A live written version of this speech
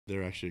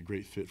they're actually a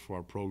great fit for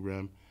our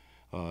program.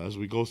 As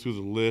we go through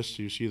the list,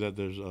 you see that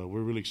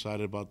we're really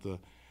excited about the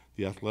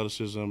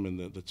athleticism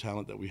and the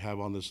talent that we have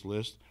on this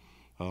list.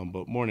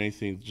 But more than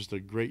anything, just a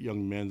great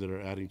young men that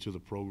are adding to the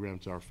program,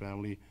 to our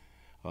family.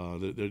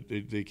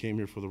 They came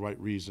here for the right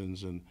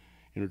reasons. And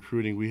in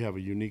recruiting, we have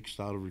a unique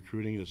style of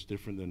recruiting that's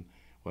different than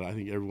what I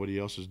think everybody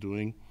else is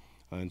doing.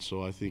 And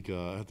so I think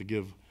I have to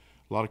give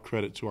a lot of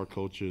credit to our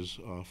coaches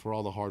for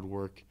all the hard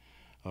work,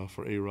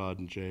 for A-Rod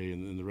and Jay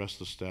and the rest of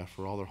the staff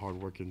for all their hard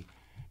work and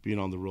being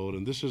on the road.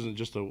 And this isn't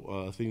just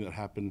a thing that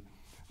happened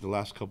the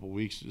last couple of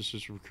weeks.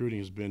 Recruiting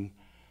has been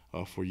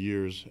for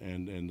years,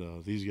 and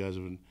these guys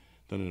have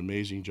done an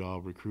amazing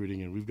job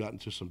recruiting, and we've gotten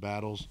to some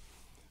battles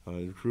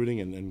in recruiting,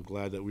 and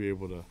glad that we were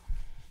able to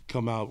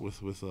come out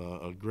with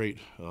a great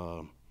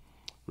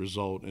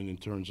result in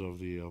terms of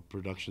the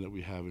production that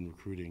we have in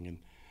recruiting. And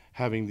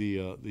having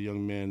the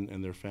young men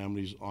and their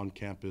families on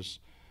campus,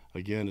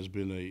 again, has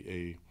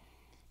been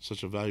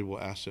such a valuable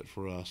asset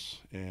for us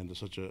and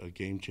such a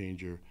game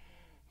changer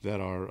that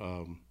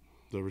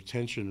the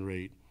retention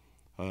rate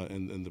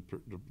and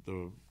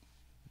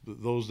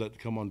those that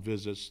come on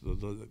visits,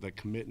 that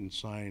commit and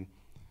sign,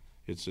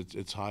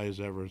 it's high as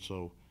ever.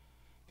 So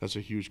that's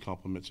a huge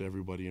compliment to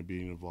everybody in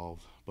being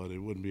involved. But it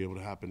wouldn't be able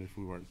to happen if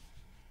we weren't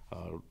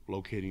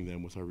locating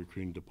them with our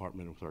recruiting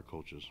department and with our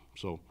coaches.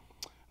 So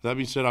that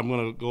being said, I'm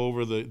going to go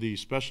over the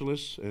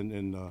specialists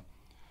and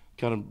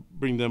kind of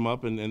bring them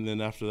up, and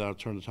then after that I'll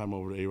turn the time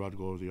over to A-Rod to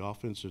go over the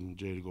offense and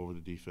Jay to go over the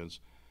defense.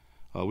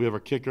 We have our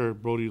kicker,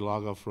 Brody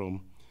Laga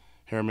from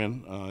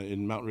Harriman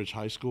in Mountain Ridge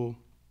High School.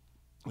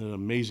 An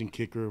amazing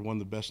kicker, one of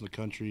the best in the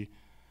country.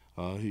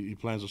 He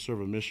plans to serve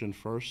a mission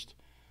first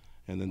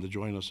and then to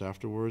join us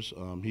afterwards.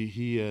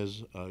 He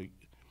has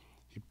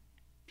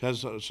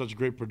such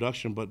great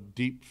production, but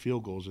deep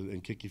field goals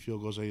and kicky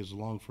field goals. He is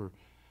long for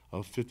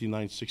a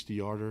 59,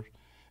 60-yarder,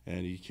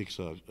 and he kicks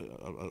a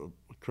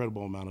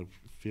incredible amount of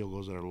field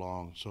goals that are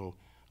long. So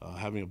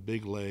having a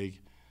big leg,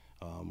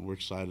 we're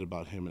excited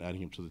about him and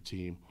adding him to the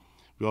team.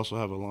 We also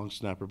have a long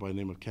snapper by the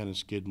name of Cannon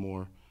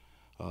Skidmore,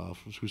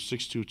 who's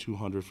 6'2",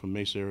 200 from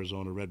Mesa,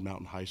 Arizona, Red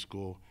Mountain High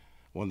School,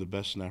 one of the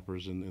best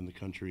snappers in the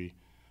country.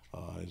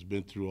 Has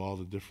been through all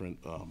the different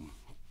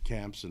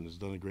camps and has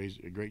done a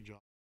great job.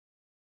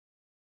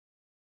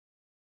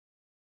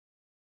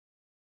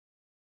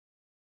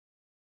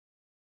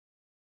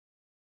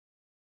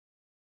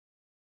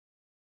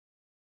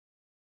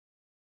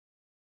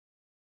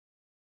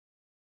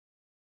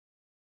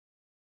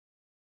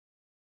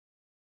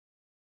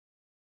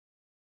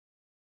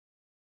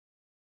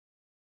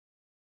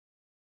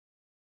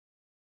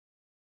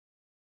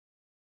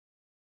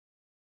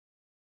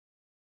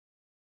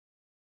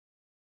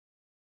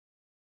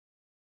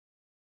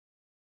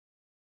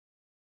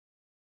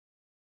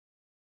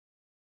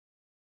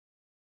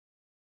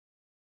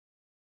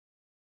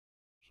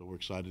 So we're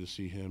excited to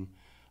see him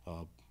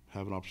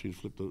have an opportunity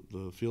to flip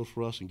the field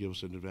for us and give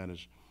us an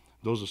advantage.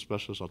 Those are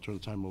specialists. I'll turn the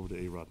time over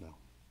to A-Rod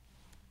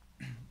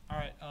now. All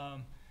right.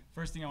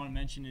 First thing I want to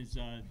mention is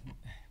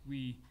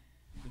the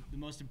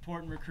most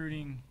important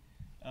recruiting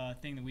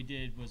thing that we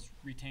did was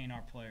retain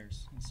our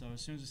players. And so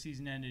as soon as the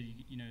season ended,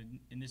 you know,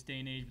 in this day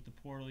and age with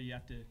the portal, you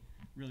have to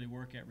really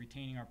work at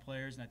retaining our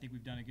players, and I think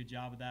we've done a good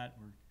job of that.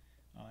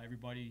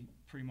 Everybody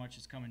pretty much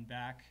is coming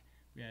back.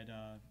 We had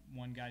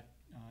one guy,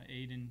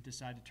 Aiden,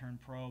 decide to turn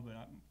pro, but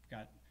I've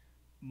got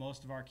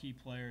most of our key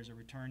players are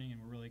returning,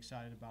 and we're really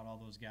excited about all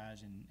those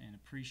guys and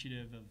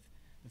appreciative of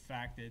the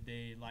fact that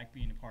they like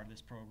being a part of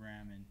this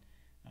program, and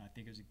I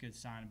think it was a good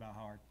sign about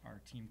how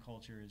our team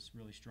culture is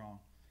really strong.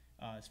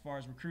 As far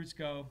as recruits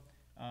go,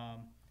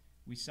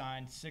 we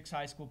signed 6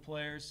 high school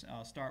players.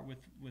 I'll start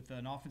with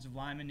an offensive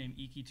lineman named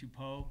Iki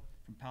Tupo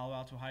from Palo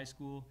Alto High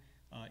School.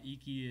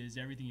 Iki is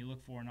everything you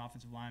look for in an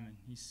offensive lineman.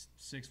 He's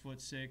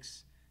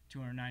 6'6",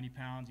 290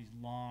 pounds. He's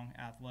long,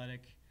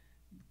 athletic,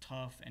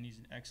 tough, and he's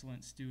an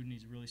excellent student.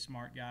 He's a really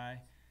smart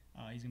guy.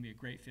 He's going to be a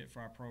great fit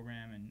for our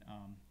program, and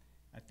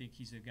I think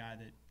he's a guy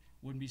that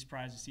wouldn't be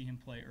surprised to see him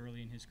play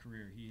early in his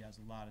career. He has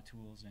a lot of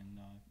tools, and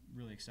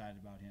really excited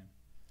about him.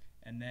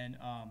 And then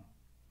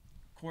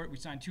we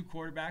signed 2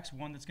 quarterbacks,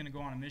 one that's going to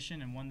go on a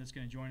mission and one that's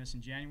going to join us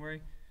in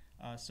January.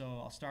 So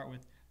I'll start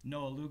with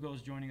Noah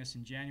Lugo's joining us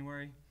in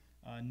January.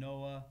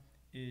 Noah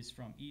is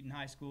from Eaton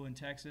High School in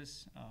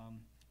Texas.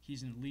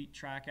 He's an elite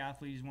track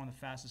athlete. He's one of the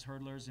fastest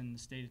hurdlers in the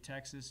state of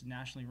Texas,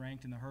 nationally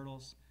ranked in the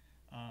hurdles.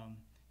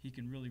 He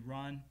can really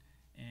run,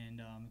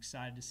 and I'm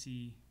excited to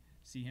see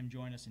him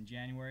join us in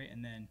January.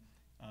 And then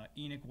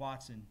Enoch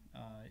Watson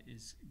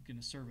is going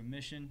to serve a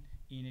mission.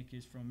 Enoch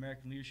is from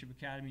American Leadership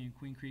Academy in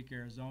Queen Creek,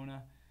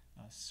 Arizona.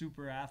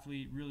 Super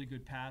athlete, really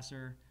good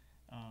passer.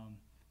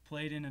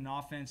 Played in an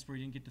offense where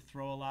he didn't get to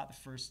throw a lot the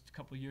first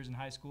couple of years in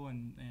high school,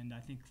 and I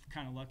think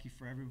kind of lucky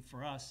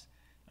for us.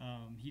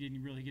 He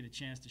didn't really get a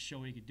chance to show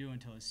what he could do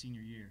until his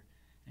senior year.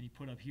 And he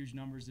put up huge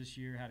numbers this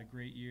year, had a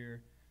great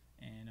year,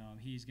 and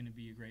he's going to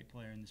be a great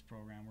player in this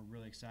program. We're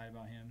really excited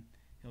about him.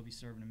 He'll be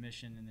serving a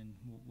mission, and then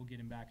we'll get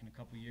him back in a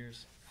couple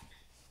years.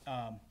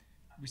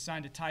 We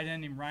signed a tight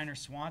end named Reiner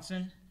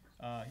Swanson.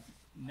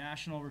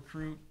 national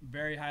recruit,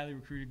 very highly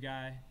recruited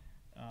guy.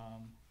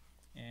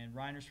 And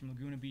Reiner's from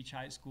Laguna Beach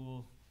High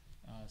School,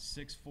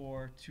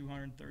 6'4",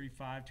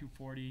 235,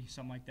 240,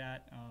 something like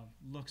that.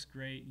 Looks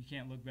great. You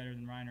can't look better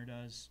than Reiner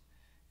does.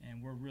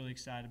 And we're really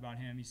excited about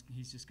him.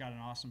 He's just got an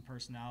awesome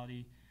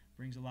personality,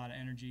 brings a lot of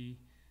energy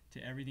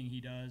to everything he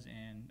does,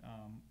 and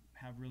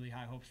have really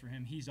high hopes for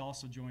him. He's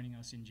also joining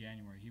us in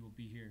January. He will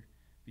be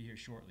here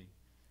shortly.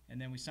 And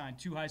then we signed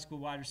 2 high school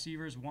wide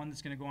receivers, one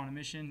that's going to go on a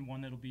mission,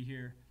 one that'll be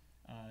here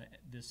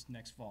this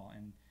next fall.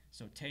 And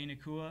so Tay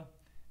Nakua,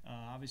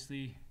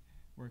 obviously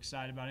we're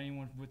excited about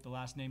anyone with the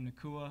last name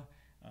Nakua.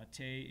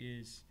 Tay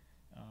is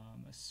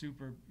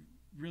a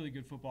really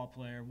good football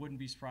player. Wouldn't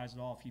be surprised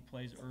at all if he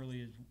plays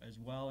early as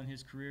well in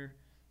his career.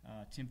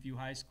 Timpview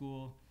High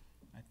School,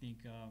 I think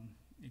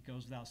it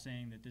goes without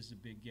saying that this is a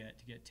big get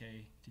to get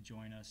Tay to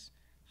join us.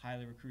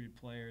 Highly recruited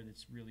player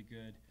that's really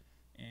good.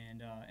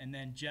 And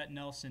then Jet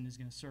Nelson is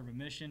going to serve a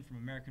mission from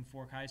American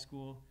Fork High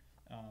School,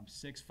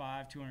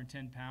 6'5",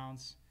 210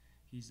 pounds.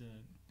 He's a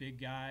big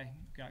guy,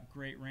 got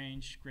great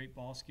range, great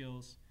ball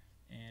skills,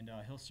 and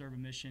he'll serve a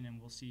mission,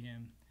 and we'll see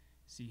him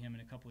in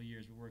a couple of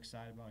years. But we're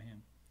excited about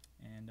him.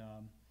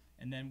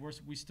 And then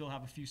we still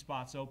have a few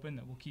spots open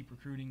that we'll keep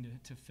recruiting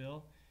to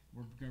fill.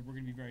 We're going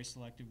to be very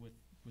selective with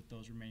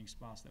those remaining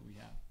spots that we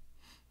have.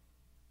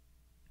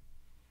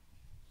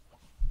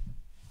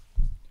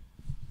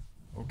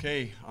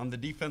 Okay, on the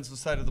defensive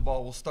side of the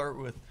ball, we'll start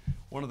with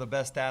one of the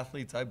best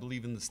athletes, I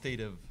believe, in the state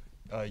of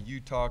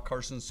Utah,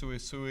 Carson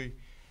Suesue.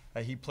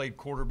 He played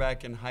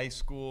quarterback in high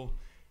school.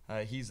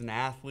 He's an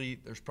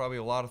athlete. There's probably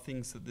a lot of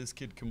things that this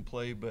kid can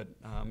play, but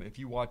if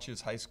you watch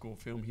his high school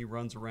film, he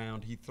runs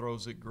around, he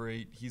throws it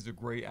great. He's a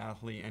great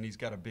athlete, and he's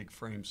got a big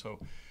frame. So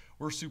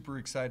we're super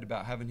excited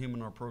about having him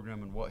in our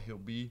program and what he'll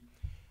be.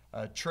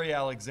 Trey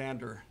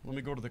Alexander, let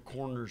me go to the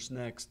corners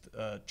next.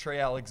 Trey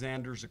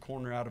Alexander's a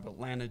corner out of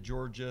Atlanta,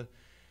 Georgia.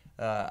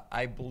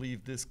 I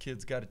believe this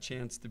kid's got a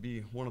chance to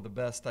be one of the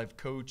best I've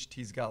coached.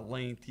 He's got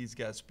length, he's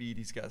got speed,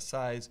 he's got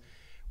size.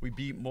 We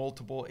beat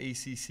multiple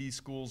ACC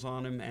schools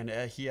on him, and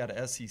he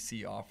had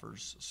SEC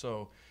offers.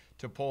 So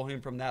to pull him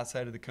from that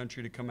side of the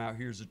country to come out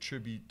here is a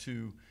tribute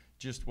to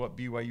just what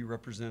BYU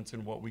represents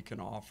and what we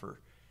can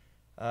offer.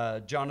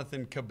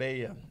 Jonathan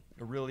Cabella,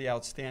 a really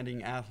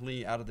outstanding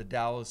athlete out of the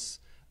Dallas,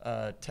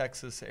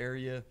 Texas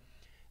area.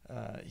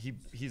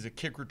 He's a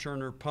kick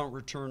returner, punt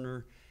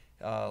returner,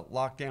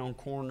 lockdown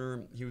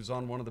corner. He was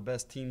on one of the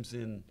best teams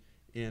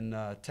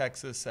in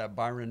Texas at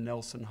Byron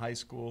Nelson High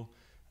School.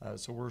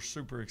 So we're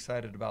super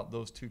excited about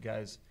those two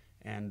guys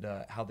and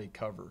how they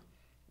cover.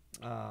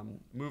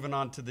 Moving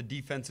on to the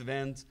defensive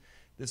ends,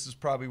 this is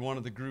probably one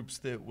of the groups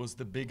that was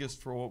the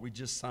biggest for what we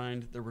just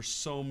signed. There were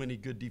so many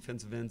good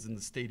defensive ends in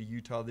the state of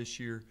Utah this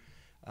year,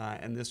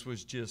 and this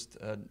was just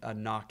a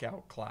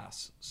knockout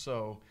class.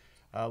 So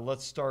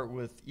let's start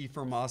with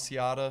Ephraim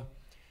Asiata.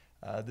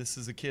 This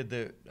is a kid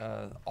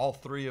that all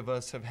three of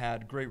us have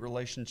had great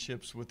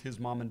relationships with his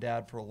mom and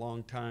dad for a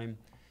long time.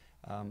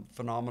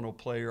 Phenomenal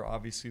player,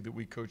 obviously, that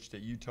we coached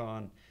at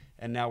Utah,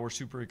 and now we're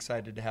super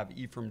excited to have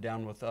Ephraim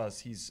down with us.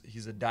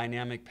 He's a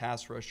dynamic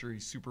pass rusher.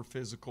 He's super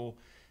physical.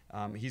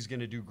 He's going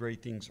to do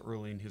great things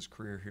early in his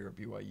career here at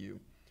BYU.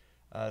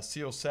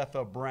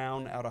 Siosefa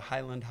Brown out of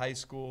Highland High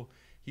School.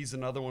 He's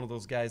another one of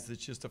those guys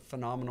that's just a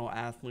phenomenal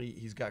athlete.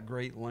 He's got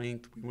great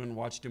length. We went and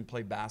watched him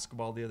play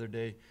basketball the other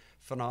day.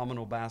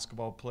 Phenomenal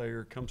basketball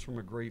player. Comes from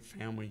a great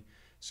family.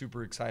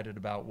 Super excited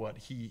about what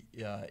he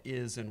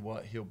is and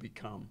what he'll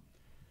become.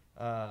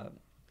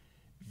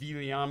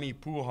 Viliami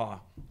Puha,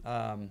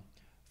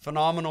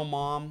 phenomenal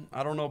mom.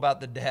 I don't know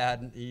about the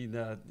dad.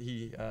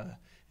 He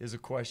is a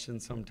question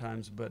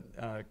sometimes, but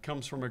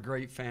comes from a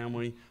great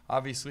family.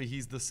 Obviously,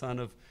 he's the son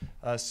of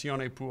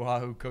Sione Puha,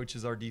 who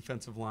coaches our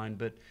defensive line,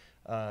 but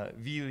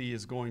Vili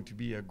is going to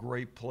be a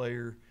great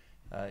player.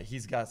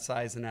 He's got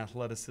size and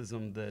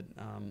athleticism that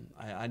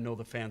I know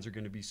the fans are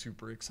going to be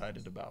super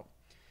excited about.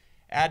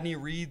 Adney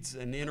Reed's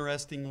an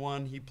interesting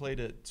one. He played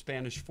at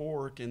Spanish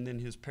Fork, and then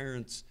his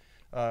parents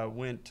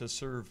went to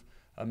serve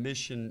a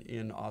mission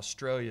in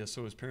Australia.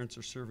 So his parents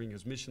are serving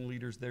as mission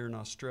leaders there in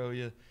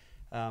Australia.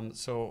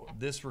 So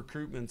this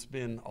recruitment's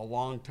been a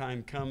long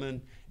time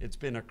coming. It's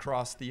been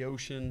across the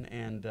ocean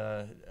and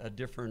a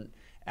different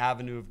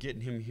avenue of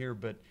getting him here,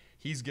 but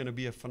he's going to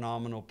be a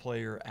phenomenal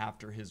player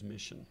after his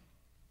mission.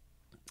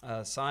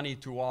 Sani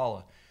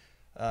Tuwala,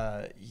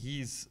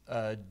 he's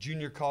a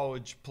junior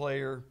college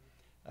player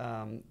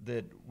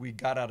that we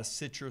got out of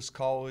Citrus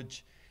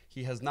College.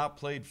 He has not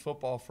played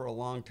football for a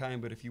long time,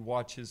 but if you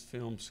watch his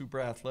film,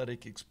 super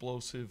athletic,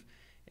 explosive,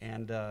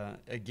 and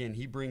again,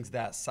 he brings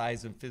that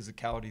size and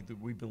physicality that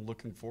we've been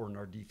looking for in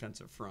our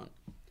defensive front.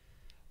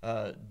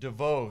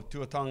 Devo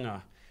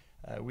Tuatanga,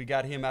 we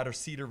got him out of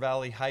Cedar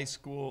Valley High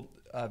School.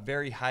 A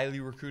very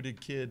highly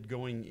recruited kid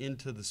going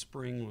into the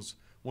spring, was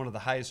one of the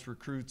highest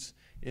recruits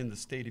in the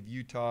state of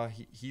Utah.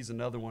 He's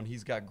another one.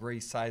 He's got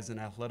great size and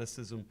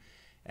athleticism.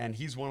 And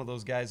he's one of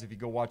those guys, if you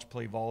go watch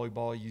play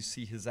volleyball, you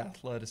see his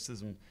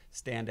athleticism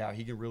stand out.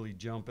 He can really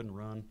jump and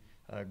run.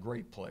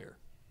 Great player.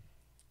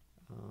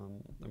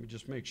 Let me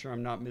just make sure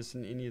I'm not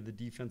missing any of the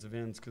defensive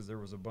ends because there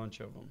was a bunch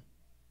of them.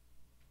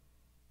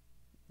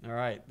 All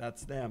right,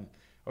 that's them.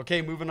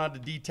 Okay, moving on to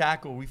D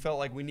tackle. We felt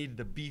like we needed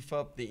to beef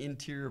up the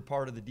interior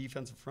part of the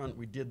defensive front.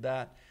 We did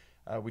that.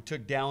 We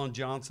took Dallin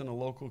Johnson, a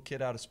local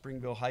kid out of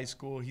Springville High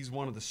School. He's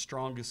one of the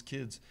strongest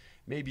kids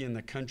maybe in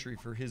the country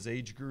for his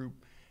age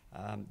group.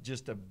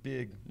 Just a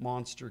big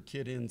monster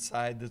kid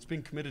inside that's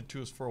been committed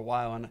to us for a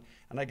while, and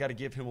I got to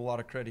give him a lot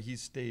of credit.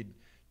 He's stayed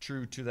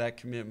true to that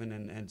commitment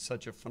and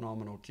such a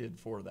phenomenal kid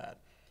for that.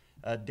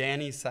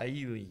 Danny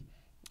Saili,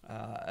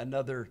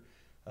 another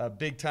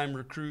big-time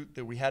recruit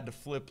that we had to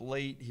flip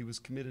late. He was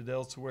committed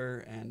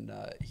elsewhere, and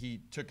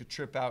he took a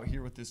trip out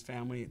here with his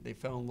family. They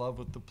fell in love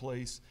with the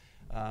place.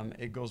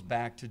 It goes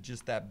back to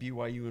just that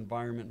BYU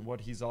environment and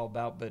what he's all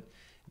about. But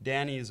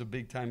Danny is a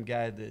big-time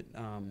guy that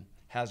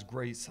has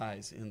great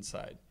size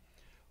inside.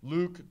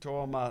 Luke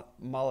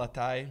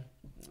Toamalatai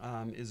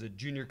is a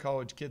junior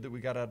college kid that we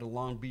got out of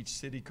Long Beach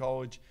City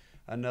College.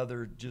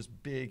 Another just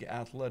big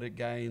athletic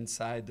guy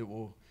inside that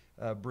will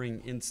bring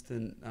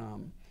instant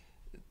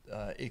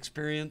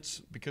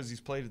experience because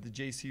he's played at the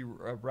JC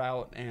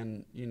route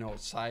and,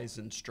 size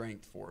and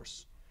strength for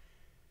us.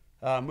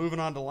 Moving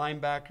on to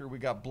linebacker, we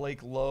got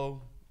Blake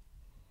Lowe.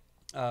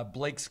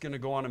 Blake's going to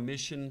go on a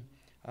mission.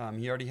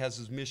 He already has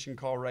his mission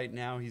call right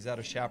now. He's out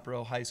of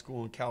Chaparral High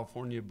School in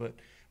California, but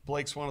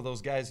Blake's one of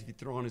those guys, if you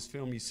throw on his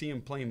film, you see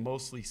him playing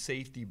mostly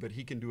safety, but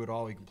he can do it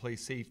all. He can play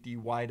safety,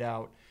 wide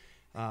out.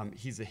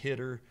 He's a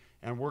hitter,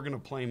 and we're going to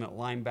play him at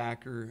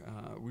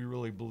linebacker. We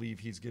really believe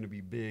he's going to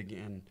be big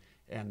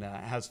and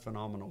has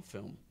phenomenal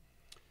film.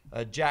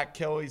 Jack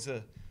Kelly's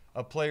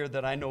a player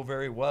that I know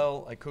very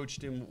well. I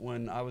coached him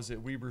when I was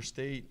at Weber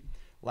State.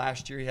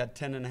 Last year he had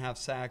 10.5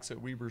 sacks at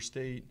Weber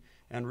State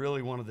and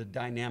really one of the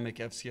dynamic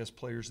FCS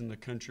players in the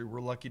country. We're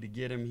lucky to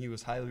get him. He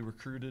was highly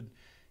recruited,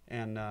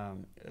 and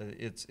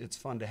it's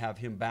fun to have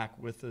him back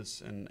with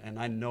us, and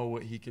I know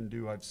what he can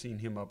do. I've seen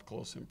him up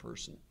close in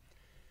person.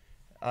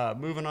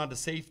 Moving on to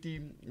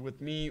safety,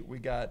 with me, we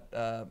got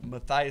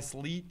Matthias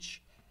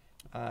Leach.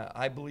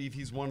 I believe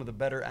he's one of the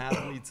better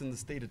athletes in the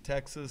state of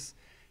Texas.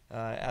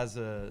 As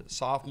a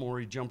sophomore,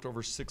 he jumped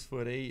over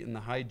 6'8" in the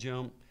high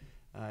jump.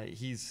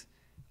 He's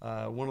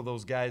one of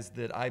those guys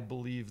that I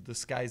believe the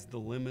sky's the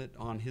limit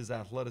on his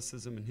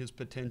athleticism and his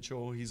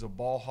potential. He's a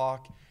ball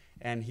hawk,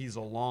 and he's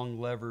a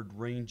long-levered,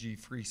 rangy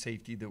free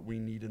safety that we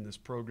need in this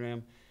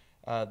program.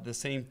 The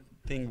same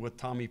thing with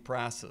Tommy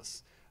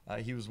Prasis.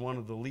 He was one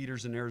of the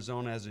leaders in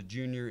Arizona as a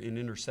junior in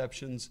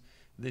interceptions.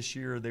 This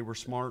year they were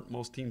smart.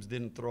 Most teams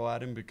didn't throw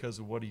at him because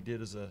of what he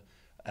did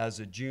as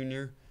a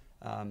junior.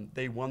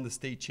 They won the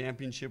state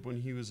championship when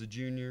he was a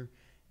junior.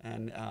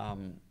 And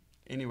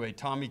anyway,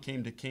 Tommy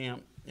came to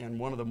camp, and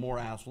one of the more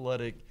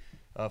athletic,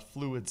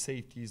 fluid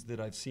safeties that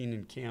I've seen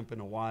in camp in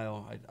a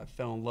while. I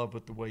fell in love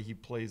with the way he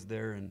plays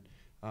there, and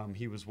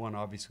he was one,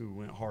 obviously, who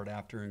went hard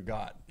after and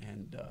got.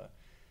 And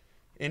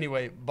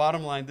anyway,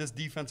 bottom line, this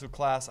defensive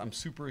class I'm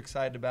super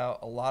excited about.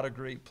 A lot of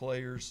great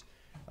players.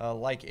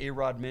 Like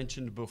A-Rod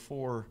mentioned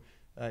before,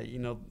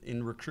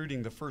 in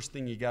recruiting, the first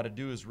thing you got to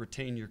do is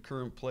retain your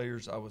current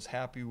players. I was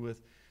happy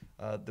with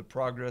the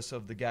progress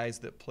of the guys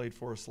that played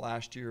for us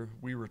last year.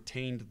 We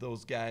retained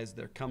those guys.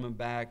 They're coming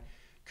back.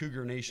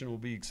 Cougar Nation will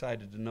be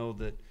excited to know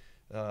that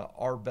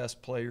our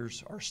best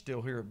players are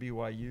still here at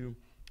BYU.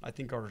 I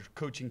think our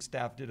coaching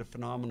staff did a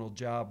phenomenal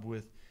job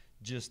with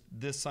just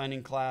this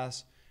signing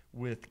class,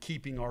 with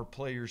keeping our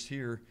players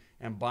here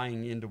and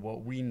buying into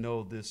what we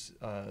know this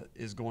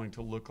is going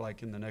to look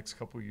like in the next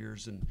couple of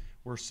years. And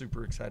we're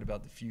super excited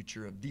about the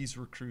future of these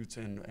recruits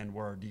and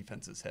where our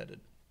defense is headed.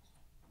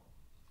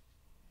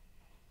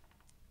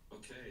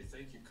 Okay,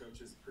 thank you,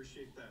 coaches.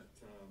 Appreciate that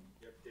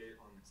update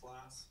on the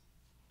class.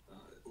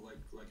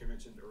 Like I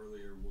mentioned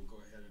earlier, we'll go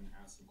ahead and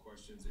ask some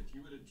questions. If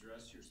you would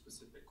address your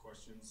specific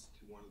questions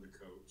to one of the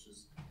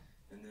coaches,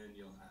 and then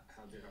you'll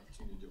have the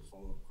opportunity to do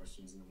follow-up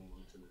questions, and then we'll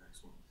move to the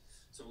next one.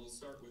 So we'll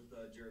start with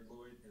Jared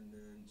Lloyd and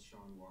then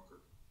Sean Walker.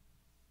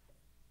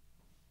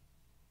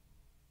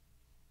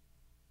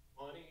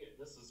 Lonnie,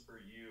 this is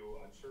for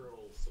you. I'm sure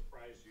it'll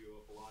surprise you,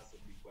 a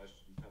philosophy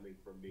question coming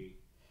from me.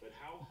 But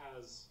how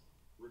has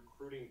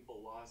recruiting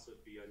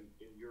philosophy,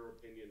 in your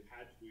opinion,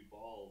 had to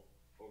evolve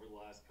over the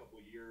last couple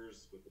of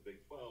years with the Big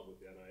 12, with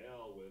the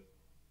NIL, with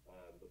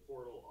the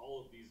portal,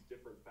 all of these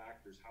different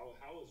factors? How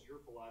has your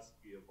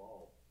philosophy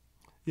evolved?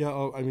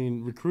 Yeah, I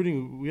mean,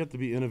 recruiting, we have to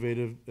be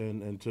innovative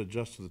and to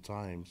adjust to the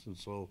times. And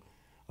so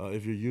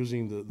if you're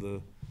using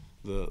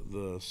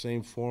the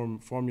same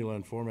formula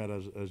and format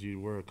as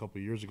you were a couple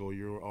of years ago,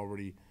 you're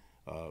already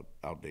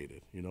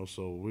outdated,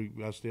 So we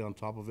got to stay on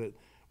top of it.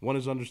 One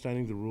is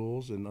understanding the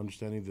rules and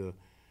understanding the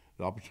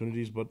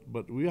opportunities,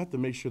 but we have to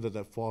make sure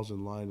that falls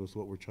in line with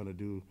what we're trying to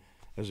do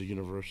as a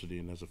university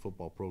and as a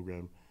football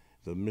program,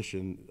 the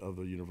mission of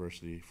the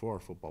university for our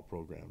football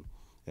program.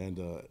 And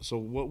so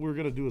what we're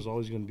going to do is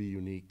always going to be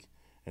unique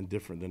and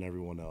different than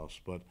everyone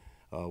else. But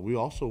we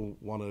also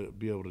want to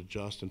be able to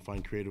adjust and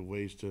find creative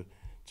ways to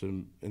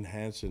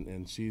enhance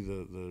and see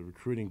the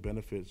recruiting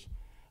benefits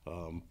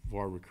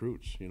for our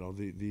recruits.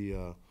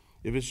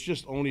 if it's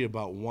just only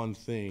about one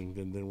thing,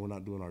 then we're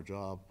not doing our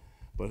job.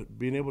 But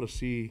being able to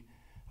see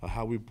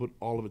how we put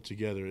all of it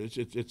together,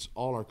 it's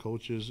all our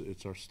coaches,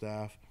 it's our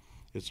staff,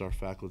 it's our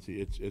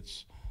faculty,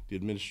 it's the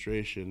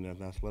administration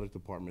and athletic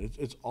department.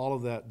 It's all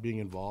of that being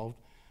involved.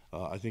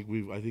 I think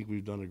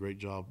we've done a great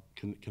job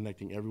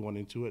connecting everyone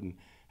into it and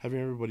having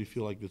everybody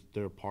feel like that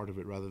they're a part of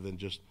it rather than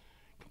just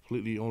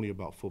completely only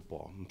about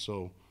football. And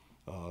so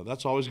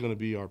that's always going to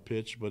be our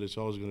pitch, but it's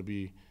always going to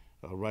be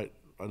right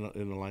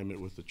in alignment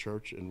with the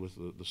church and with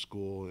the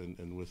school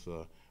and with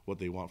what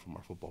they want from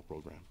our football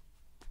program.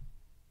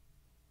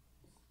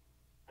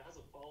 As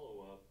a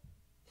follow-up,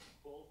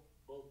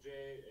 both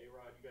Jay,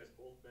 A-Rod, you guys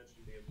both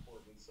mentioned the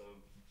importance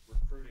of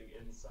recruiting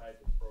inside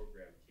the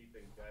program,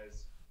 keeping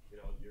guys,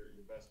 your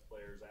best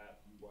players at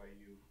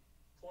BYU.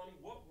 Kalani,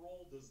 what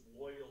role does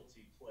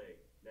loyalty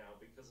play now?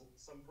 Because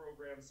some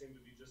programs seem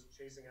to be just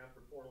chasing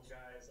after portal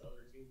guys,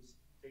 other teams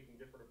taking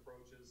different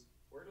approaches.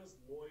 Where does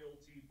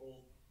loyalty,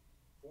 both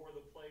for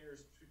the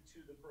players to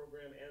the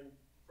program and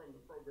from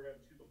the program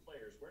to the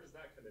players, where does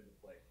that come into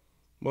play?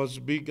 Well, it's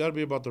got to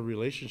be about the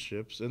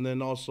relationships, and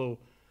then also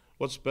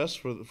what's best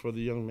for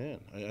the young man.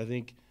 I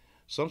think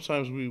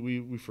sometimes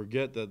we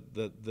forget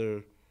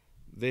that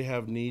they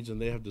have needs and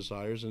they have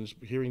desires, and it's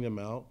hearing them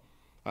out.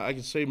 I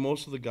can say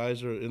most of the guys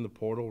that are in the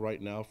portal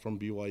right now from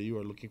BYU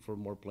are looking for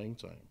more playing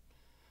time,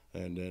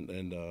 and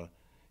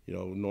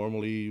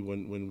normally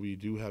when we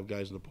do have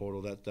guys in the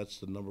portal, that's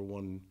the number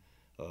one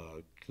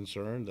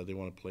concern, that they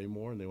want to play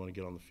more and they want to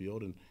get on the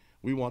field, and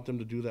we want them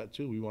to do that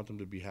too. We want them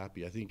to be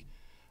happy. I think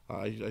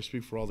I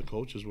speak for all the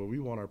coaches where we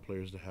want our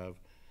players to have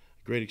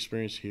great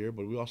experience here,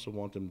 but we also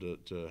want them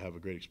to have a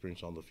great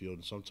experience on the field.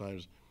 And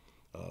sometimes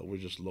we're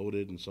just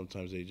loaded, and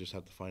sometimes they just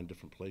have to find a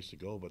different place to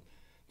go. But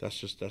that's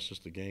just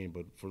the game.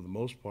 But for the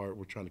most part,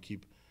 we're trying to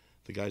keep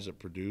the guys that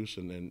produce,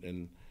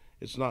 and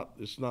it's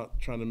not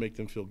trying to make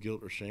them feel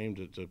guilt or shame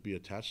to be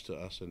attached to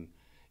us and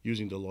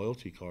using the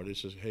loyalty card.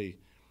 It's just, hey,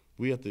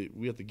 we have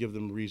to give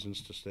them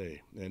reasons to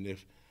stay. And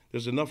if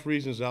there's enough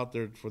reasons out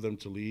there for them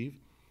to leave,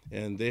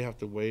 and they have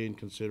to weigh and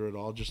consider it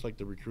all, just like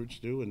the recruits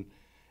do, and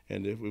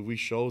if we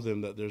show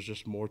them that there's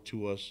just more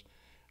to us,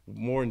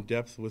 more in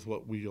depth with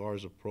what we are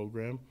as a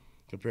program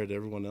compared to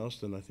everyone else,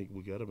 then I think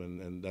we'll get them,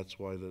 and that's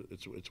why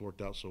it's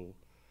worked out so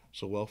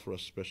well for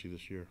us, especially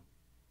this year.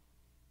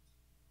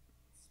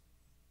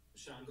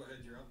 Sean, go ahead,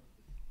 you're up.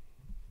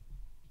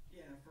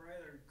 Yeah, for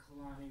either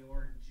Kalani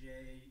or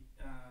Jay,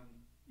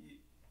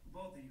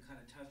 both of you kind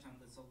of touched on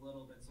this a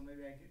little bit, so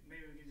maybe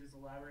we could just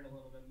elaborate a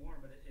little bit more.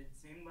 But it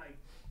seemed like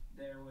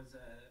there was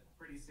a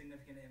pretty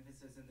significant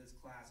emphasis in this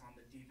class on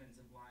the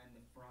defensive line,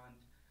 the front,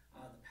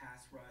 the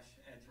pass rush,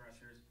 edge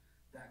rushers,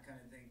 that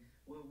kind of thing.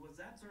 Was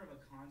that sort of a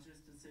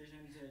conscious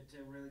decision to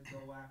really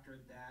go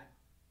after that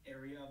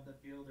area of the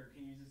field, or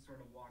can you just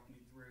sort of walk me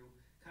through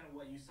kind of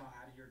what you saw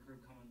out of your group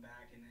coming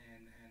back and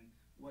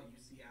what you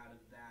see out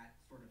of that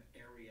sort of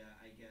area,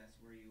 I guess,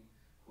 where you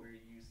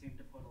seem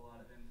to put a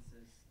lot of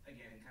emphasis,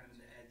 again, kind of in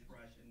the edge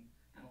rush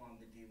and along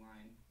the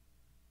D-line?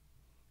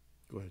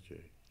 Go ahead,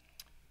 Jay.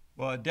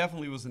 Well, it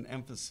definitely was an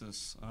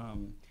emphasis.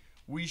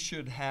 We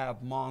should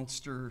have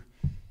monster,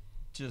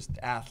 just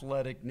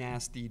athletic,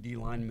 nasty D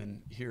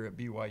linemen here at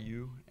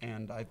BYU,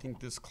 and I think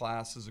this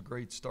class is a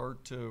great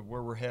start to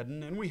where we're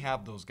heading, and we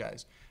have those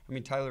guys. I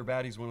mean, Tyler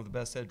Batty's one of the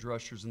best edge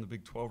rushers in the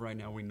Big 12 right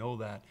now. We know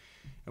that,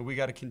 and we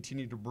got to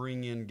continue to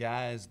bring in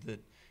guys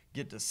that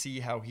get to see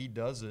how he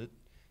does it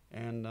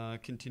and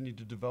continue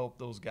to develop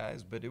those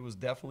guys. But it was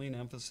definitely an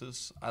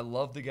emphasis. I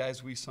love the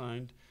guys we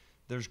signed.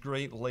 There's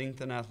great length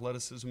and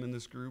athleticism in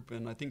this group,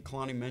 and I think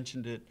Kalani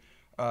mentioned it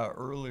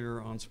earlier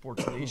on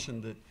Sports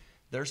Nation that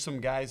there's some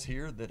guys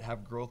here that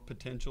have growth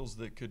potentials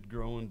that could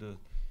grow into,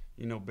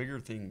 bigger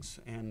things.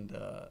 And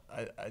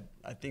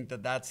I think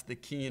that's the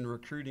key in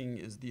recruiting,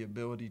 is the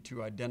ability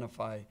to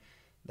identify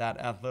that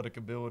athletic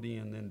ability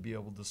and then be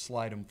able to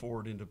slide them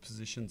forward into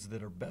positions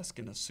that are best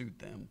going to suit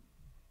them.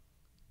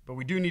 But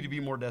we do need to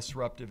be more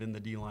disruptive in the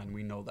D-line.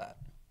 We know that.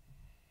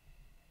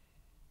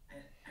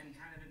 And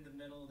kind of in the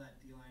middle of that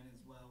D-line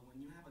as well,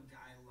 when you have a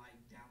guy like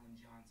Dallin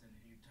Johnson,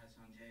 who you touched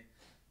on, Jay,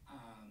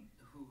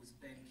 who's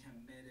been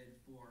committed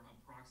for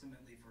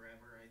approximately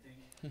forever, I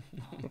think.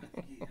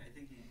 I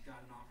think he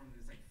got an offer when he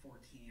was like 14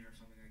 or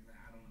something like that.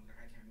 I don't know.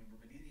 I can't remember.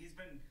 But he's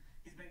been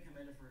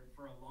committed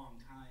for a long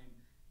time,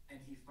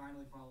 and he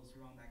finally follows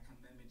through on that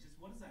commitment. Just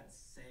what does that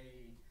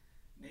say?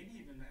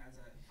 Maybe even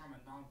from a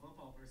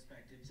non-football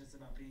perspective, just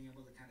about being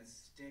able to kind of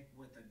stick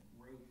with a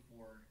group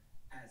for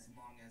as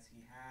long as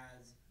he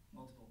has,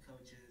 multiple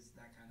coaches,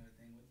 that kind of a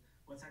thing.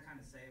 What's that kind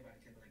of say about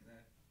a kid like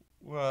that?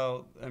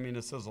 Well, I mean,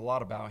 it says a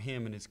lot about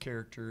him and his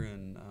character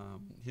and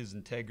his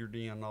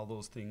integrity and all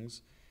those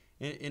things.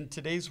 In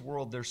today's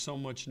world, there's so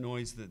much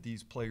noise that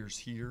these players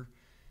hear.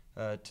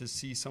 To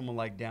see someone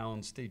like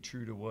Dallin stay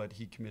true to what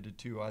he committed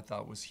to, I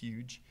thought was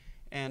huge.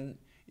 And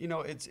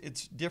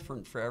it's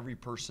different for every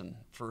person.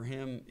 For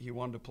him, he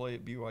wanted to play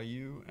at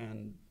BYU,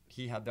 and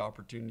he had the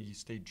opportunity. He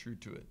stayed true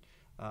to it.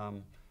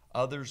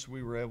 Others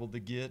we were able to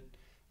get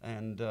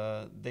And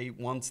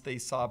once they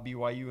saw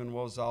BYU in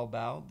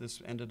Rosal,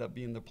 this ended up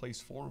being the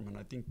place for them. And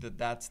I think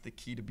that's the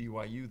key to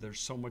BYU. There's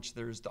so much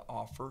there is to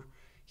offer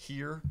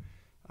here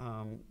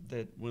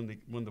that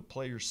when the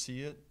players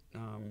see it,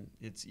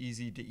 it's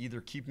easy to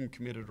either keep them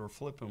committed or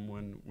flip them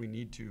when we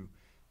need to,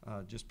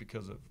 just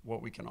because of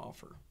what we can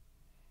offer.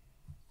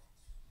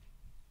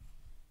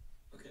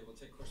 Okay, we'll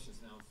take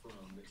questions now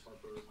from Mitch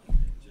Harper and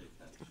Jake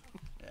Hatch.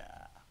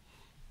 Yeah.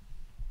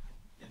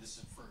 Yeah, this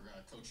is for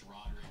Coach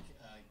Roderick.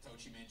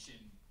 Coach, you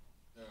mentioned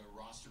the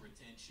roster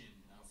retention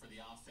for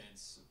the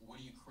offense. What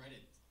do you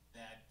credit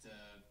that,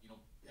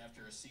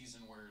 after a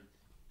season where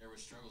there were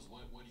struggles,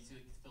 what do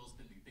you feel has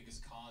been the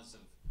biggest cause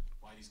of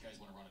why these guys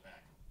want to run it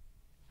back?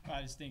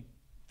 I just think,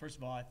 first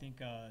of all, I think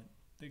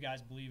the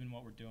guys believe in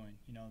what we're doing.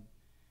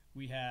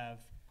 We have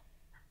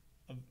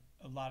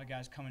a lot of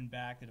guys coming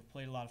back that have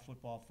played a lot of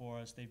football for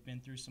us. They've been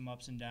through some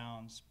ups and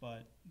downs,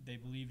 but they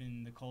believe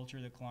in the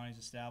culture that Kalani's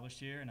established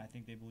here, and I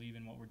think they believe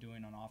in what we're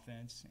doing on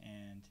offense.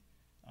 And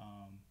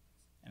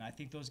I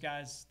think those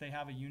guys, they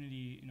have a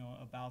unity,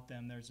 about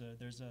them. There's a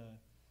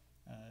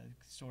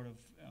sort of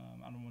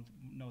I don't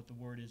know what the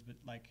word is, but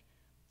like,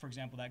 for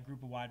example, that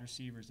group of wide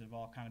receivers that have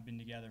all kind of been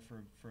together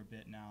for a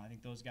bit now. I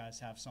think those guys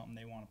have something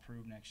they want to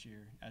prove next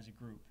year as a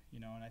group,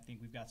 and I think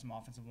we've got some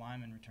offensive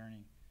linemen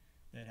returning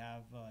that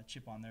have a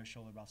chip on their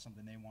shoulder about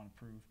something they want to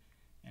prove.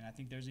 And I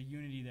think there's a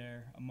unity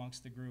there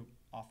amongst the group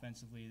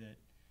offensively that,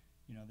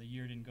 the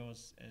year didn't go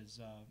as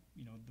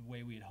the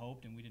way we had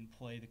hoped, and we didn't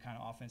play the kind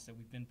of offense that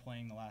we've been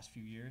playing the last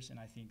few years. And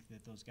I think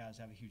that those guys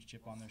have a huge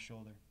chip on their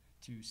shoulder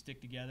to stick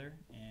together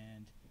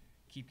and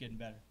keep getting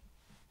better.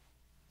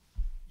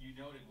 You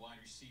noted wide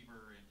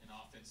receiver and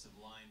offensive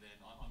line. Then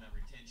on that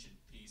retention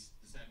piece,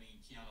 does that mean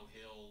Keanu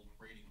Hill,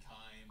 Braden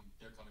Kime,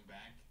 they're coming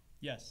back?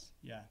 Yes,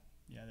 yeah,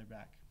 they're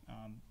back.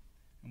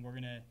 And we're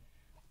gonna,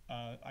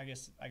 I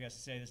guess to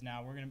say this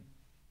now,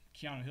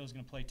 Keanu Hill's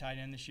gonna play tight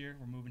end this year.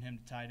 We're moving him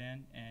to tight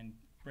end, and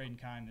Braden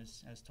Kime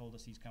has told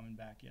us he's coming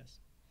back. Yes.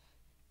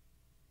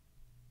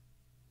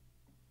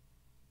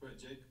 Go ahead,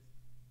 Jake.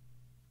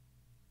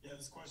 Yeah,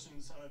 this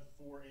question's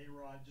for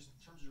A-Rod. Just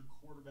in terms of your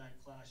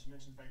quarterback class, you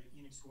mentioned the fact that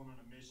Enoch's going on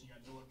a mission. You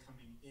got Noah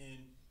coming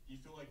in. Do you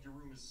feel like your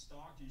room is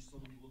stocked, or are you still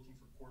going to be looking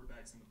for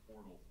quarterbacks in the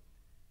portal?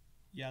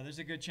 Yeah, there's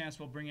a good chance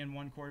we'll bring in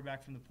one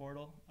quarterback from the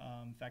portal.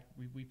 In fact,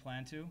 we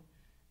plan to.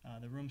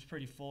 The room's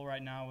pretty full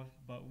right now,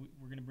 but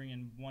we're going to bring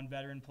in one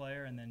veteran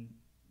player, and then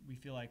we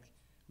feel like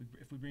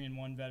if we bring in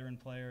one veteran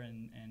player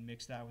and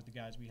mix that with the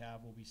guys we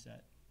have, we'll be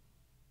set.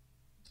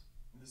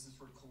 And this is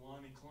for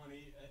Kalani.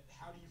 Kalani,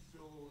 how do you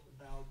feel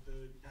about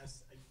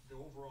the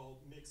overall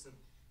mix of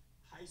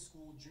high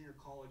school, junior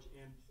college,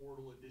 and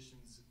portal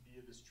additions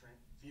via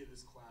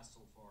this class so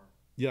far?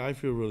 Yeah, I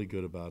feel really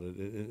good about it,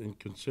 and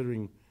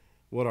considering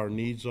what our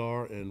needs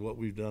are and what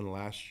we've done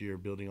last year,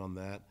 building on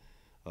that.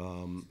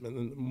 And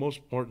the most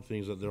important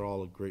thing is that they're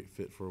all a great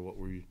fit for what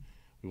we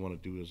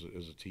want to do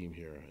as a team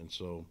here. And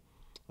so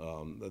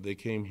they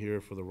came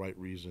here for the right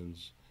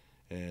reasons,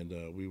 and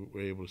we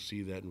were able to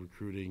see that in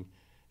recruiting.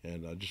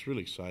 And just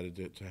really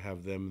excited to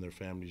have them and their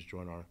families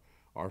join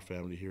our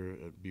family here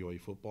at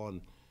BYU Football.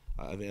 And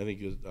I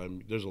think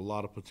there's a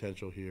lot of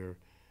potential here,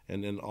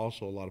 and then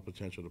also a lot of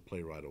potential to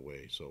play right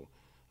away. So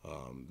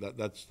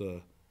that's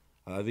the.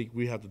 I think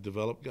we have to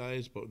develop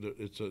guys, but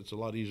it's a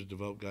lot easier to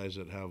develop guys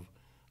that have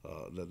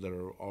that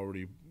are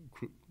already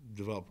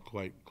developed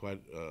quite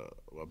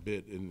a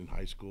bit in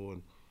high school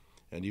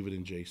and even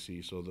in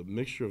JC. So the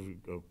mixture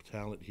of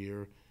talent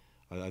here,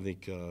 I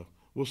think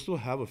we'll still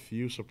have a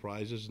few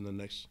surprises in the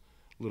next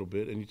little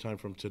bit, anytime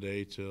from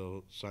today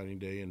till signing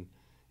day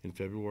in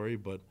February.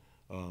 But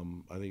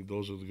I think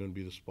those are going to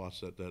be the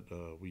spots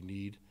that we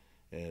need,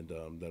 and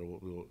that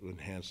will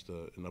enhance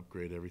and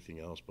upgrade everything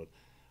else. But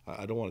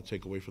I don't want to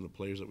take away from the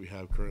players that we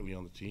have currently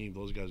on the team.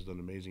 Those guys have done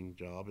an amazing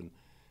job,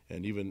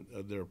 and even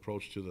their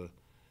approach to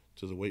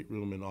the weight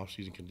room and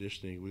off-season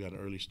conditioning. We got an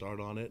early start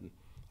on it, and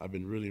I've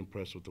been really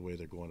impressed with the way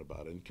they're going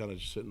about it. And kind of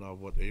just sitting off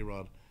what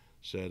A-Rod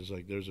said, is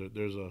like there's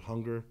a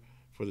hunger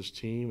for this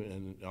team,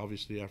 and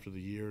obviously after the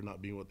year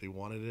not being what they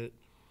wanted it,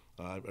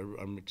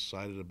 I'm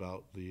excited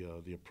about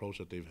the approach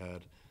that they've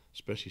had,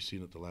 especially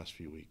seeing it the last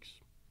few weeks.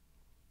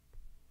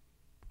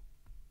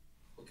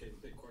 Okay,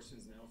 we'll take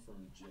questions now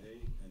from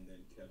Jay and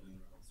then Kevin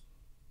Reynolds.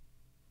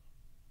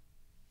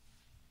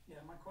 Yeah,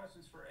 my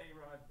question's for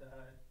A-Rod.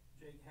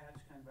 Jake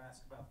Hatch kind of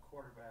asked about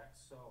quarterbacks,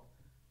 so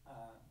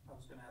I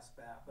was going to ask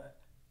that.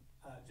 But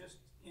just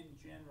in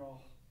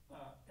general,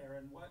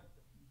 Aaron,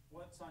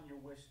 what's on your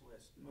wish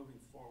list moving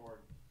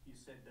forward? You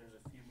said there's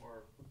a few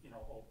more,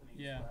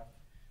 openings left.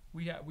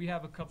 We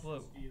have a couple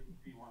of. Do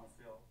you want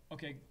to fill?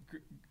 Okay,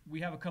 we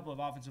have a couple of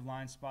offensive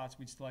line spots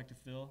we'd still like to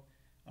fill.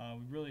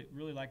 We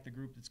really like the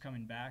group that's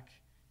coming back,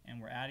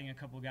 and we're adding a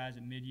couple of guys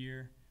at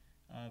mid-year.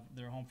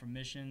 They're home from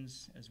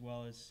missions, as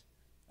well as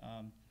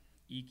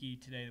Iki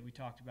today that we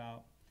talked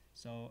about.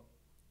 So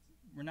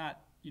we're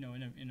not,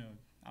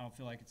 I don't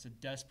feel like it's a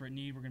desperate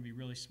need. We're going to be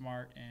really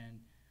smart and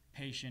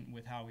patient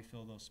with how we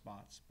fill those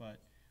spots.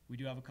 But we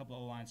do have a couple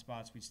of O-line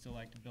spots. We'd still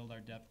like to build our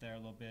depth there a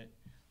little bit.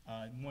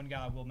 One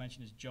guy I will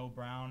mention is Joe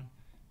Brown,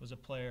 was a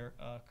player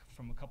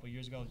from a couple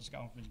years ago, just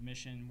got home from his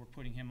mission. We're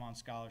putting him on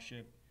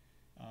scholarship.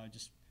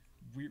 Just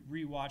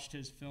re-watched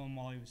his film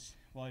while he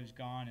was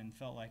gone and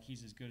felt like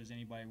he's as good as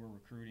anybody we're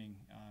recruiting.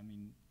 I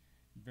mean,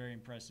 very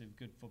impressive,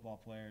 good football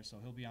player. So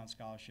he'll be on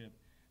scholarship.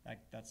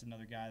 That's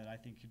another guy that I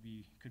think could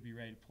be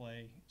ready to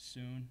play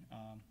soon.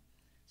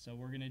 So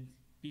we're gonna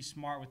be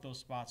smart with those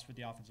spots for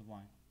the offensive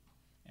line.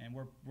 And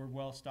we're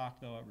well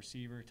stocked though at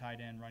receiver, tight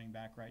end, running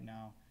back right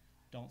now.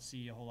 Don't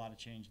see a whole lot of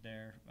change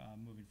there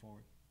moving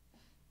forward.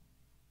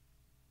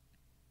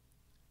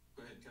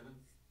 Go ahead, Kevin.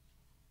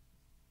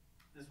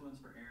 This one's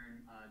for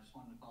Aaron. Just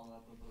wanted to follow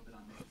up a little bit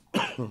on Nick's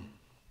question.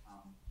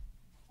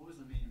 What was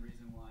the main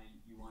reason why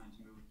you wanted to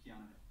move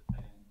Keanu to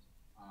tight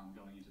end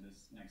going into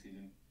this next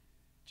season?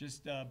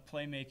 Just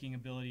playmaking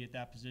ability at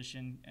that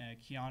position.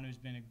 Keanu's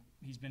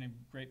he's been a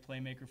great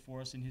playmaker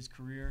for us in his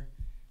career.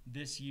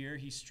 This year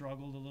he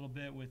struggled a little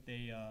bit with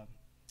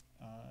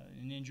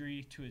an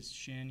injury to his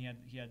shin.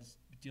 He had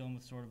dealing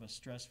with sort of a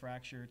stress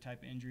fracture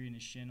type injury in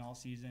his shin all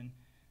season.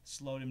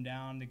 Slowed him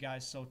down. The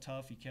guy's so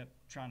tough. He kept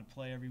trying to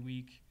play every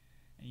week,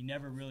 and he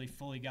never really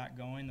fully got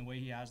going the way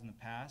he has in the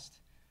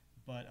past.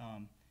 But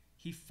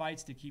he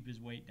fights to keep his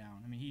weight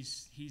down. I mean,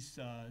 he's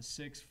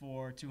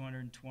 6'4",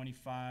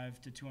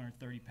 225 to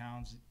 230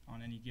 pounds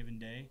on any given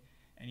day,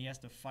 and he has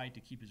to fight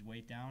to keep his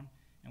weight down.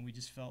 And we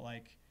just felt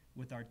like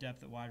with our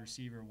depth at wide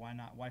receiver,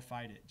 why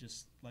fight it?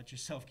 Just let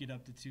yourself get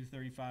up to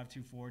 235,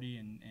 240,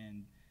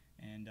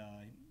 and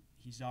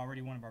he's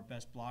already one of our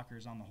best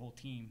blockers on the whole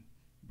team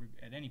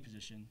at any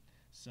position.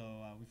 So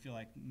we feel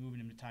like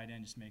moving him to tight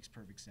end just makes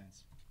perfect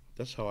sense.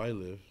 That's how I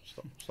live.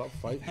 Stop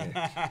fighting it.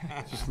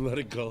 Just let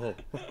it go.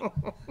 And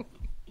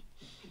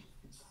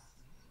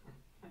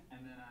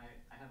then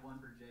I have one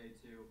for Jay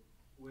too.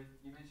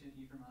 You mentioned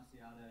Ephraim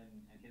Asiata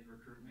and his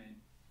recruitment.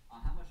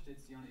 How much did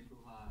Sione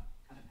Puha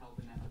kind of help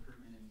in that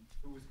recruitment, and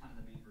who was kind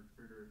of the main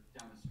recruiter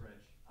down the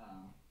stretch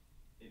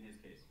in his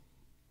case?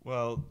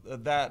 Well,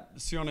 that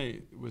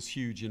Sione was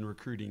huge in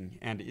recruiting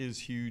and is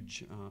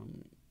huge.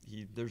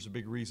 There's a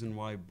big reason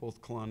why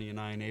both Kalani and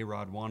I and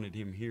A-Rod wanted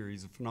him here.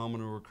 He's a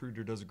phenomenal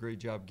recruiter, does a great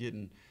job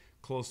getting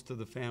close to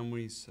the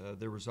families.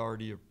 There was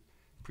already a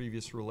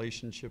previous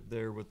relationship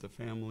there with the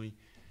family.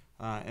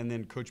 And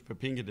then Coach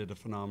Papinga did a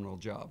phenomenal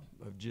job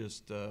of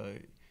just,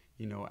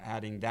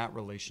 adding that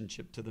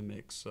relationship to the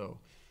mix. So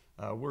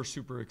we're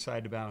super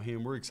excited about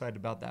him. We're excited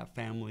about that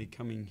family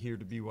coming here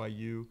to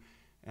BYU.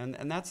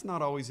 And that's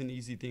not always an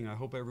easy thing. I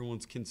hope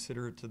everyone's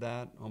considerate to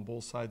that on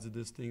both sides of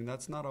this thing.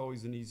 That's not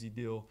always an easy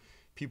deal.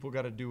 People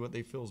got to do what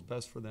they feel is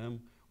best for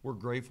them. We're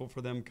grateful for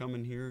them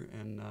coming here,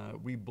 and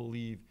we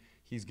believe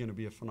he's going to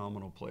be a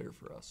phenomenal player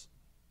for us.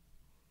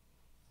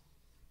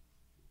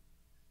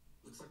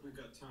 Looks like we've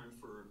got time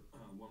for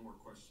one more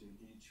question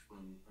each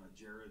from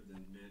Jared,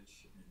 then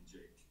Mitch, and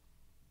Jake.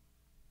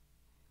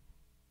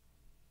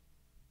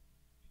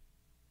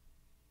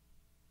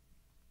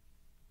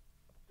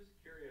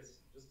 Just curious,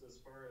 just as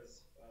far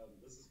as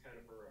this is kind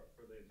of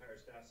for the entire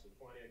staff, so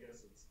Kwani, I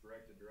guess it's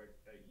directed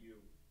at you.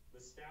 The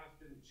staff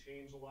didn't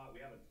change a lot.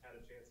 We haven't had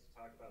a chance to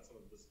talk about some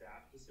of the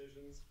staff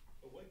decisions.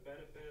 But what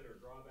benefit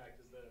or drawback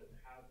does that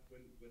have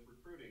with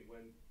recruiting when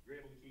you're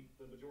able to keep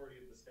the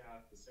majority of the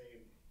staff the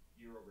same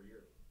year over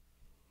year?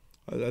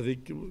 I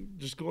think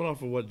just going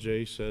off of what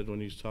Jay said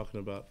when he's talking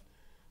about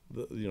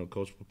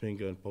Coach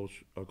Papinga and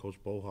Coach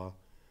Boha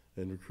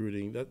and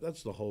recruiting,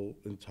 that's the whole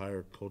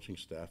entire coaching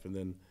staff, and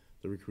then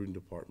the recruiting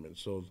department.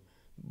 So,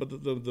 but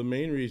the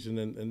main reason,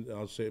 and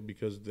I'll say it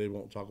because they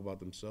won't talk about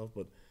themselves,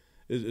 but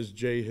is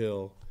Jay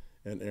Hill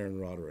and Aaron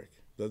Roderick.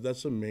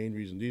 That's the main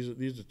reason. These are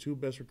the two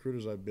best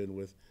recruiters I've been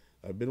with.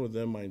 I've been with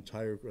them my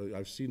entire.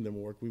 I've seen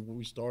them work.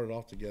 We started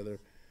off together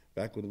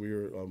back when we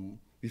were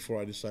before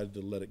I decided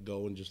to let it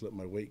go and just let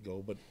my weight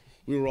go. But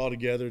we were all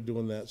together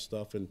doing that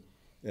stuff and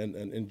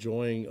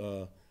enjoying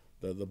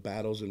the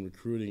battles in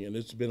recruiting. And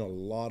it's been a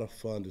lot of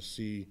fun to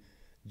see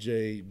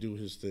Jay do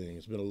his thing.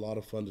 It's been a lot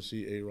of fun to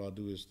see A-Rod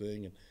do his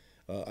thing.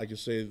 And I can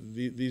say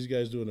these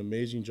guys do an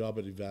amazing job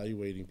at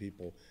evaluating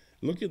people.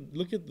 Look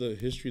at the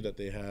history that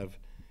they have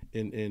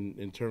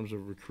in terms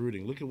of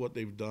recruiting. Look at what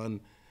they've done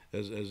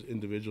as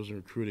individuals in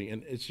recruiting,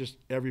 and it's just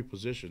every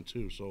position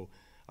too. So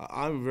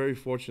I'm very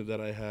fortunate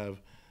that I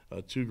have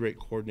two great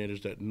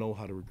coordinators that know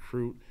how to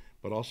recruit,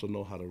 but also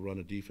know how to run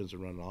a defense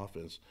and run an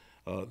offense.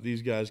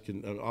 These guys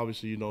can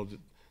obviously that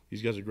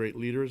these guys are great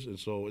leaders, and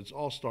so it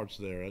all starts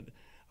there.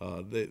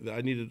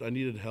 I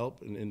needed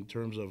help in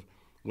terms of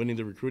winning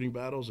the recruiting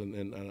battles,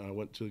 and I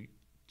went to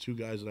two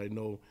guys that I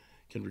know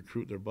can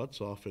recruit their butts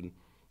off, and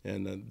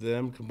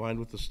them combined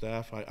with the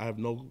staff, I have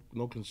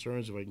no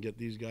concerns if I can get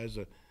these guys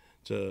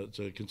to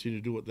continue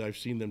to do what I've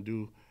seen them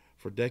do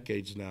for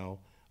decades now.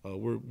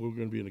 We're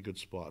going to be in a good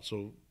spot.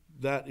 So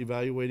that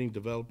evaluating,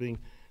 developing,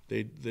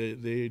 they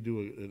do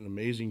an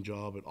amazing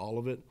job at all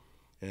of it,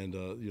 and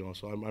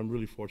so I'm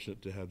really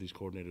fortunate to have these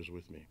coordinators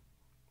with me.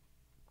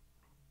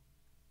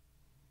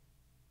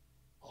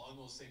 Along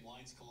those same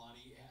lines,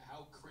 Kalani,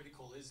 how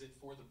critical is it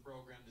for the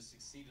program to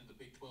succeed in the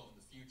Big 12 in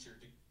the future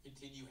to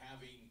continue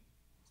having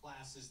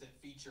classes that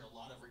feature a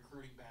lot of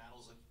recruiting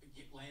battles, of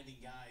landing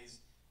guys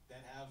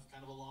that have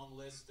kind of a long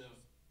list of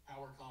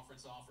power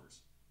conference offers.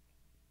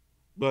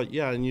 But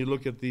yeah, and you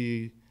look at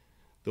the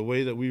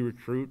way that we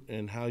recruit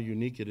and how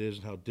unique it is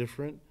and how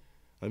different.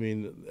 I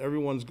mean,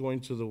 everyone's going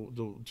to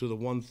the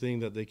one thing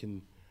that they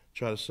can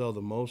try to sell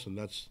the most, and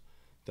that's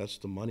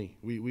the money.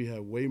 We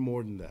have way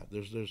more than that.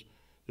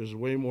 There's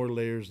way more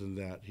layers than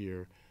that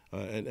here,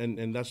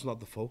 and that's not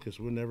the focus.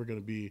 We're never going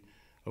to be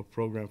a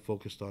program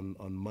focused on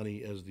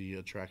money as the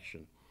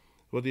attraction.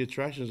 What the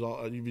attraction is,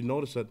 all you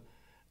notice that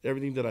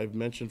everything that I've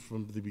mentioned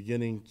from the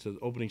beginning to the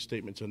opening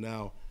statement to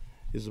now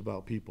is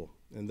about people,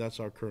 and that's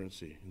our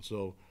currency. And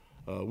so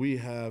we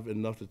have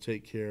enough to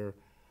take care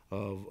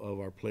of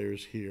our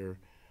players here.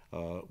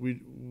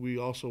 We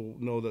also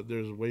know that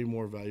there's way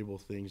more valuable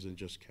things than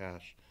just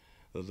cash.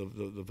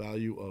 The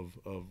value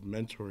of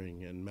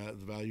mentoring and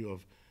the value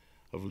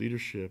of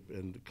leadership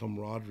and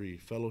camaraderie,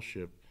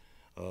 fellowship,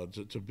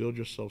 to build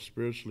yourself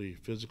spiritually,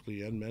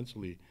 physically, and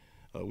mentally.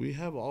 We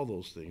have all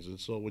those things, and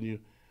so when you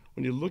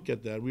look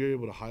at that, we are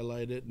able to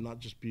highlight it, and not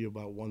just be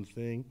about one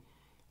thing.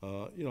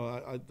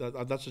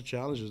 That's the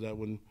challenge, is that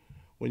when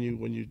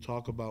you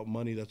talk about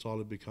money, that's all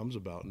it becomes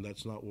about, and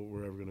that's not what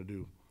we're ever going to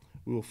do.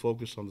 We will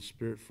focus on the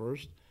spirit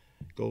first,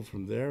 go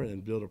from there,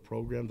 and build a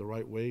program the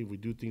right way. If we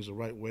do things the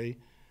right way,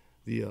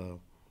 the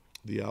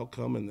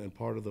outcome and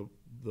part of the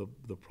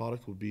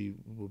product will be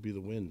the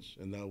wins,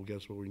 and that will get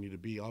us where we need to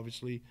be.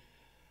 Obviously,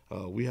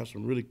 we have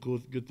some really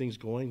good things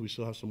going. We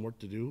still have some work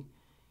to do.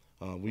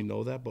 We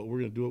know that, but we're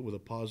going to do it with a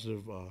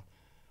positive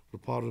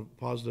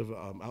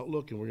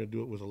outlook, and we're going to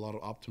do it with a lot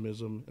of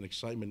optimism and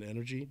excitement and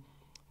energy.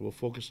 We'll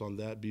focus on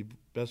that, be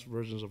best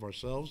versions of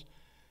ourselves,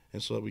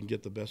 and so that we can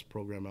get the best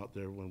program out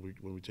there when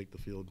we take the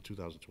field in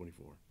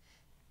 2024.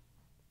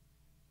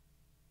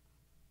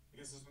 I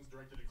guess this one's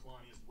directed to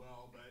Kalani as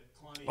well, but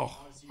Kalani,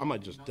 obviously I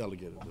might just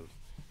delegate it, dude.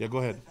 Yeah, go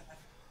ahead.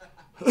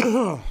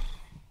 You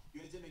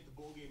guys didn't make the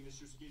bowl game this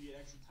year, so give you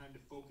extra time to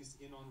focus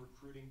in on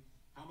recruiting.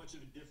 How much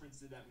of a difference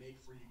did that make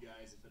for you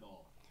guys, if at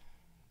all?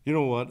 You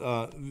know what?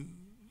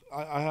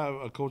 I have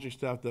a coaching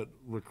staff that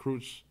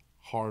recruits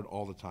hard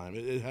all the time.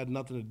 It had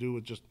nothing to do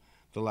with just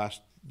the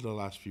last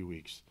few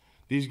weeks.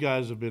 These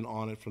guys have been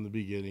on it from the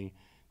beginning.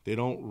 They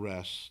don't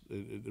rest.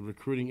 The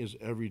recruiting is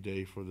every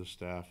day for the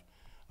staff.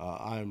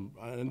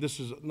 And this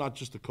is not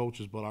just the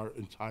coaches, but our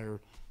entire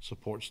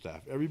support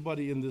staff.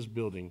 Everybody in this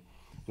building,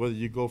 whether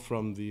you go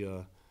from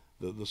the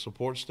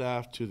support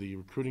staff to the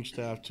recruiting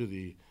staff to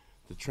the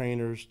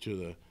trainers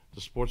to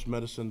the sports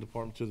medicine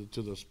department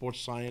to the sports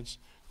science,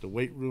 the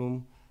weight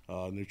room,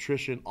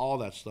 nutrition, all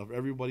that stuff.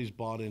 Everybody's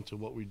bought into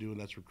what we do, and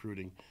that's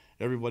recruiting.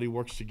 Everybody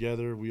works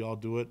together. We all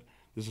do it.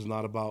 This is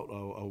not about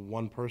a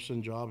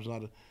one-person job.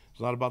 It's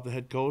not about the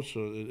head coach.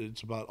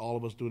 It's about all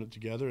of us doing it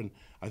together, and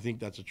I think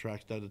that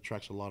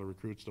attracts a lot of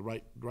recruits, the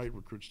right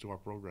recruits to our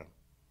program.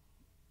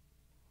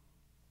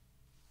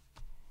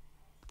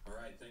 All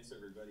right, thanks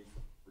everybody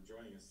for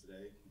joining us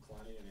today.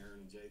 Kalani and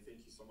Aaron and Jay, thank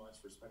you so much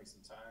for spending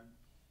some time.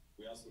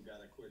 We also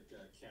got a quick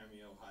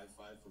cameo high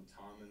five from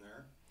Tom in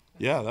there.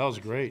 Yeah, that was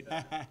great.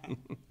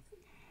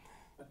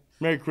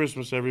 Merry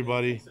Christmas,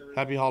 everybody. Thanks, everybody.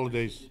 Happy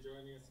holidays. Appreciate you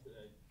joining us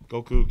today.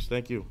 Go Cougs.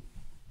 Thank you.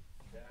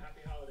 Yeah,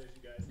 happy holidays,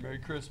 you guys. Merry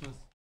Christmas.